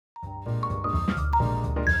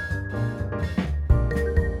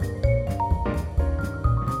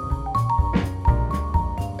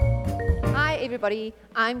everybody,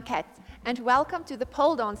 I'm Kat and welcome to the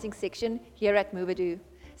pole dancing section here at MOVADO.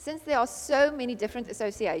 Since there are so many different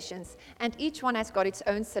associations and each one has got its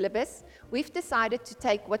own syllabus, we've decided to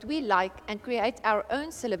take what we like and create our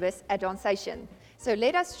own syllabus at Dancesation. So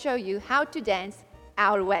let us show you how to dance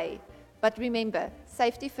our way. But remember,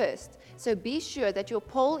 safety first. So be sure that your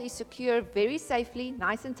pole is secure very safely,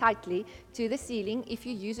 nice and tightly to the ceiling if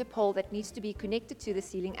you use a pole that needs to be connected to the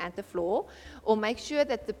ceiling and the floor, or make sure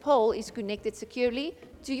that the pole is connected securely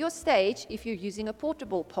to your stage if you're using a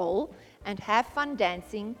portable pole, and have fun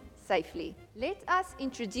dancing safely. Let us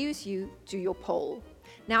introduce you to your pole.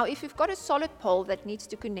 Now, if you've got a solid pole that needs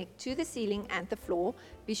to connect to the ceiling and the floor,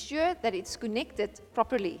 be sure that it's connected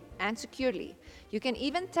properly and securely. You can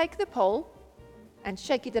even take the pole and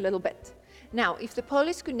shake it a little bit. Now, if the pole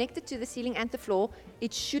is connected to the ceiling and the floor,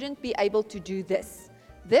 it shouldn't be able to do this.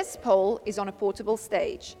 This pole is on a portable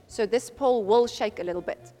stage, so this pole will shake a little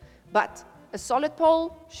bit. But a solid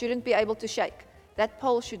pole shouldn't be able to shake. That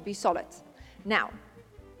pole should be solid. Now,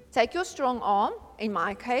 take your strong arm, in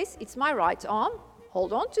my case, it's my right arm,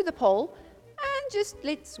 hold on to the pole, and just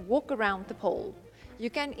let's walk around the pole.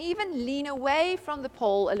 You can even lean away from the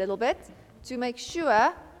pole a little bit to make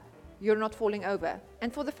sure you're not falling over.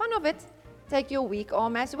 And for the fun of it, take your weak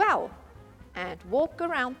arm as well and walk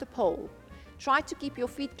around the pole. Try to keep your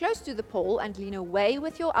feet close to the pole and lean away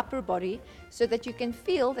with your upper body so that you can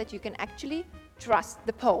feel that you can actually trust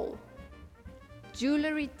the pole.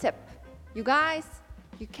 Jewelry tip. You guys,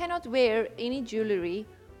 you cannot wear any jewelry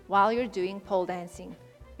while you're doing pole dancing.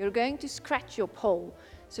 You're going to scratch your pole.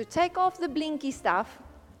 So take off the blinky stuff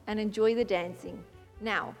and enjoy the dancing.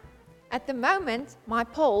 Now, at the moment, my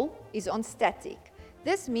pole is on static.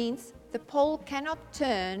 This means the pole cannot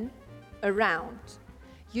turn around.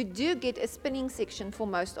 You do get a spinning section for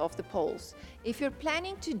most of the poles. If you're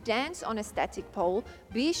planning to dance on a static pole,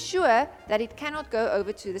 be sure that it cannot go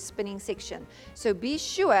over to the spinning section. So be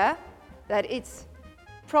sure that it's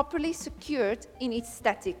properly secured in its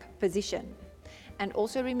static position. And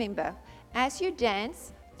also remember, as you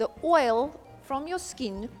dance, the oil from your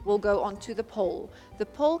skin will go onto the pole. The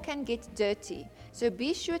pole can get dirty, so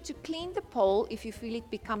be sure to clean the pole if you feel it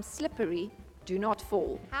becomes slippery. Do not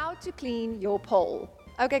fall. How to clean your pole?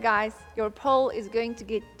 Okay guys, your pole is going to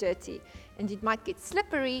get dirty and it might get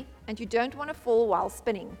slippery and you don't want to fall while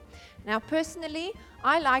spinning. Now personally,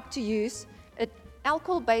 I like to use an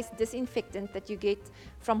alcohol-based disinfectant that you get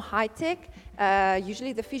from high-tech.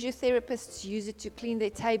 Usually the physiotherapists use it to clean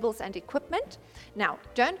their tables and equipment. Now,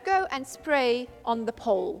 don't go and spray on the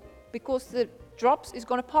pole because the drops is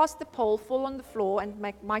going to pass the pole, fall on the floor and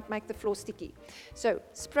might make the floor sticky. So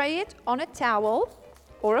spray it on a towel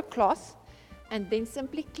or a cloth and then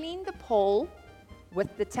simply clean the pole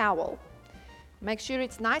with the towel. Make sure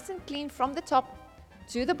it's nice and clean from the top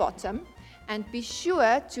to the bottom, and be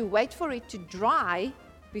sure to wait for it to dry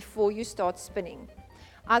before you start spinning.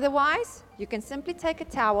 Otherwise, you can simply take a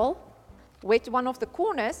towel, wet one of the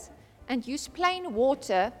corners, and use plain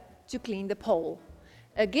water to clean the pole.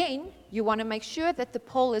 Again, you want to make sure that the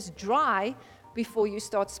pole is dry before you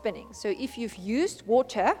start spinning. So if you've used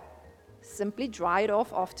water, simply dry it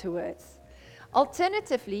off afterwards.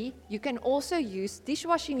 Alternatively, you can also use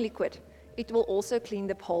dishwashing liquid. It will also clean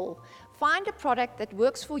the pole. Find a product that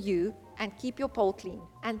works for you and keep your pole clean.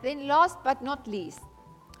 And then last but not least,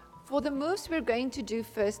 for the moves we're going to do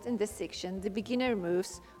first in this section, the beginner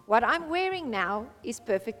moves, what I'm wearing now is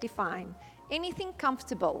perfectly fine. Anything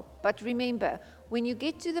comfortable, but remember, when you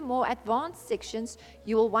get to the more advanced sections,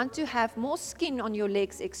 you will want to have more skin on your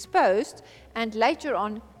legs exposed, and later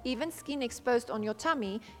on, even skin exposed on your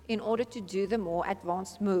tummy in order to do the more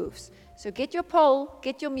advanced moves. So get your pole,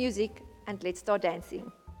 get your music, and let's start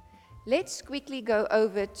dancing. Let's quickly go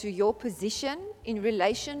over to your position in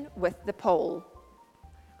relation with the pole.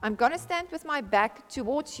 I'm going to stand with my back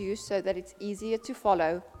towards you so that it's easier to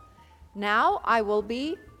follow. Now I will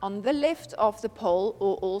be on the left of the pole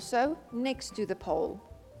or also next to the pole.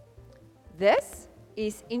 This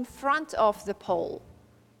is in front of the pole,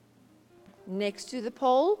 next to the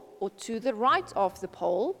pole or to the right of the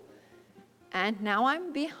pole, and now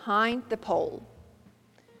I'm behind the pole.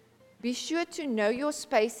 Be sure to know your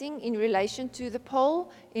spacing in relation to the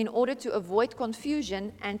pole in order to avoid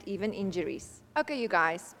confusion and even injuries. Okay, you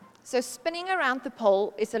guys, so spinning around the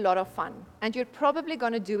pole is a lot of fun, and you're probably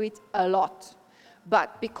going to do it a lot.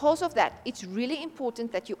 But because of that, it's really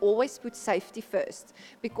important that you always put safety first.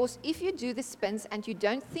 Because if you do the spins and you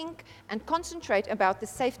don't think and concentrate about the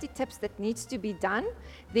safety tips that needs to be done,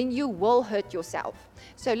 then you will hurt yourself.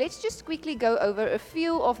 So let's just quickly go over a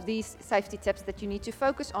few of these safety tips that you need to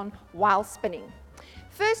focus on while spinning.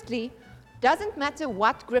 Firstly, Doesn't matter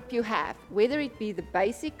what grip you have, whether it be the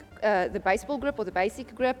baseball grip or the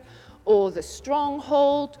basic grip, or the strong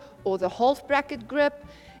hold, or the half bracket grip,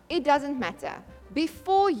 it doesn't matter.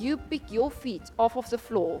 Before you pick your feet off of the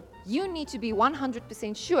floor, you need to be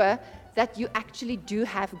 100% sure that you actually do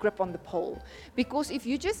have grip on the pole. Because if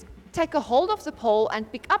you just take a hold of the pole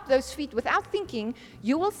and pick up those feet without thinking,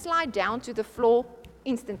 you will slide down to the floor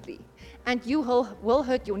instantly. And you will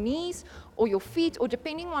hurt your knees or your feet, or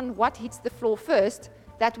depending on what hits the floor first,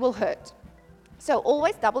 that will hurt. So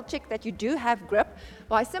always double check that you do have grip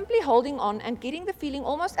by simply holding on and getting the feeling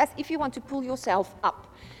almost as if you want to pull yourself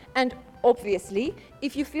up. And obviously,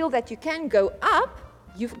 if you feel that you can go up,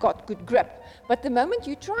 you've got good grip. But the moment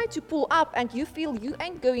you try to pull up and you feel you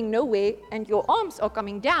ain't going nowhere and your arms are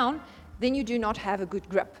coming down, then you do not have a good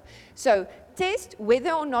grip. So test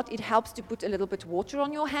whether or not it helps to put a little bit water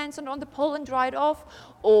on your hands and on the pole and dry it off,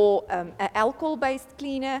 or an alcohol-based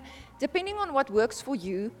cleaner. Depending on what works for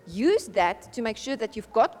you, use that to make sure that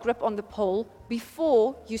you've got grip on the pole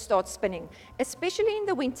before you start spinning, especially in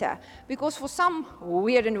the winter, because for some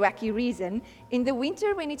weird and wacky reason, in the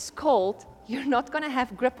winter when it's cold, you're not going to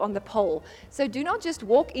have grip on the pole. So do not just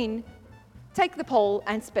walk in, take the pole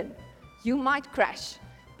and spin. You might crash.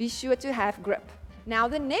 Be sure to have grip. Now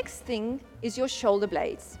the next thing is your shoulder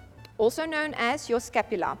blades, also known as your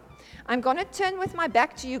scapula. I'm going to turn with my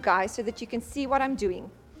back to you guys so that you can see what I'm doing.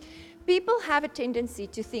 People have a tendency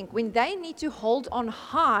to think when they need to hold on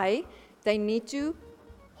high, they need to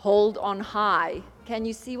hold on high. Can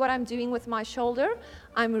you see what I'm doing with my shoulder?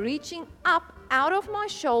 I'm reaching up out of my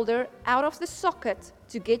shoulder, out of the socket,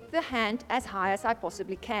 to get the hand as high as I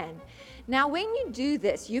possibly can. Now, when you do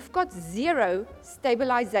this, you've got zero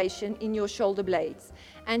stabilization in your shoulder blades.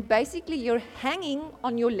 And basically, you're hanging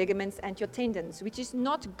on your ligaments and your tendons, which is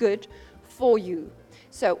not good for you.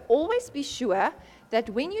 So always be sure that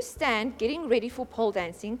when you stand getting ready for pole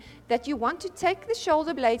dancing, that you want to take the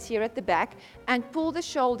shoulder blades here at the back and pull the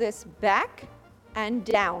shoulders back and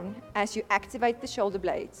down as you activate the shoulder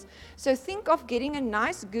blades. So think of getting a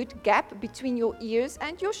nice good gap between your ears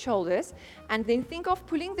and your shoulders, and then think of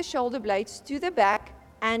pulling the shoulder blades to the back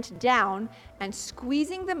and down and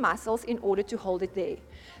squeezing the muscles in order to hold it there.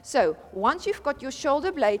 So once you've got your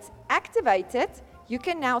shoulder blades activated, you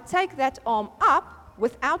can now take that arm up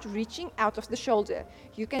without reaching out of the shoulder.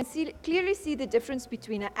 You can clearly see the difference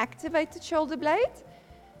between an activated shoulder blade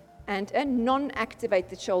and a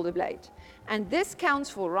non-activated shoulder blade. And this counts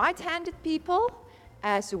for right-handed people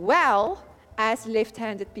as well as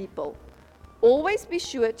left-handed people. Always be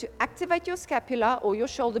sure to activate your scapula or your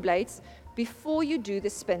shoulder blades before you do the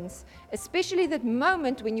spins, especially the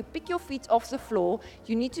moment when you pick your feet off the floor.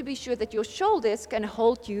 You need to be sure that your shoulders can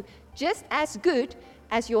hold you just as good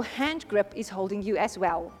as your hand grip is holding you as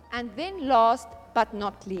well. And then last but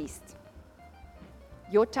not least,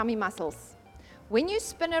 your tummy muscles. When you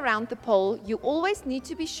spin around the pole, you always need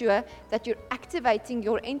to be sure that you're activating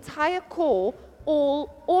your entire core, all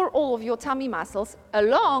of your tummy muscles,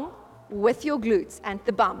 along with your glutes and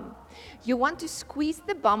the bum. You want to squeeze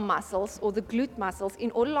the bum muscles or the glute muscles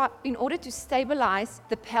in order to stabilize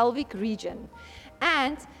the pelvic region.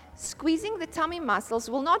 And squeezing the tummy muscles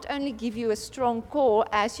will not only give you a strong core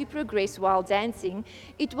as you progress while dancing,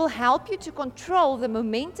 it will help you to control the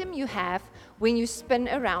momentum you have when you spin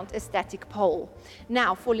around a static pole.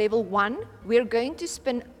 Now, for level 1, we're going to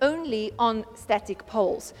spin only on static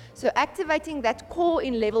poles. So activating that core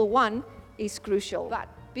in level 1 is crucial. But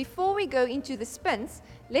before we go into the spins,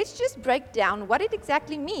 let's just break down what it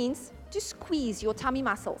exactly means to squeeze your tummy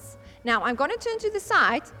muscles. Now, I'm going to turn to the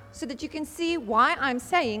side so that you can see why I'm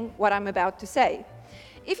saying what I'm about to say.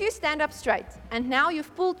 If you stand up straight, and now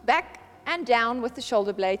you've pulled back and down with the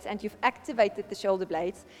shoulder blades, and you've activated the shoulder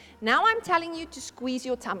blades, now I'm telling you to squeeze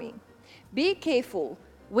your tummy. Be careful.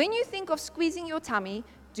 When you think of squeezing your tummy,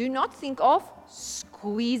 do not think of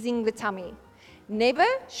squeezing the tummy. Never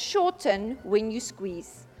shorten when you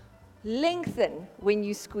squeeze. Lengthen when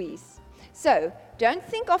you squeeze. So, don't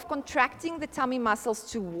think of contracting the tummy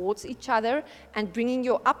muscles towards each other and bringing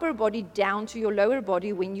your upper body down to your lower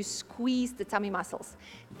body when you squeeze the tummy muscles.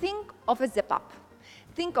 Think of a zip-up.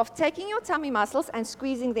 Think of taking your tummy muscles and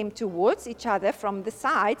squeezing them towards each other from the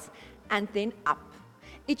sides and then up.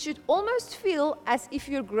 It should almost feel as if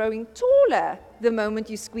you're growing taller the moment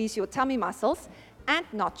you squeeze your tummy muscles, and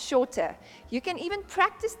not shorter. You can even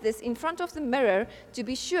practice this in front of the mirror to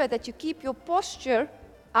be sure that you keep your posture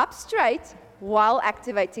up straight while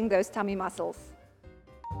activating those tummy muscles.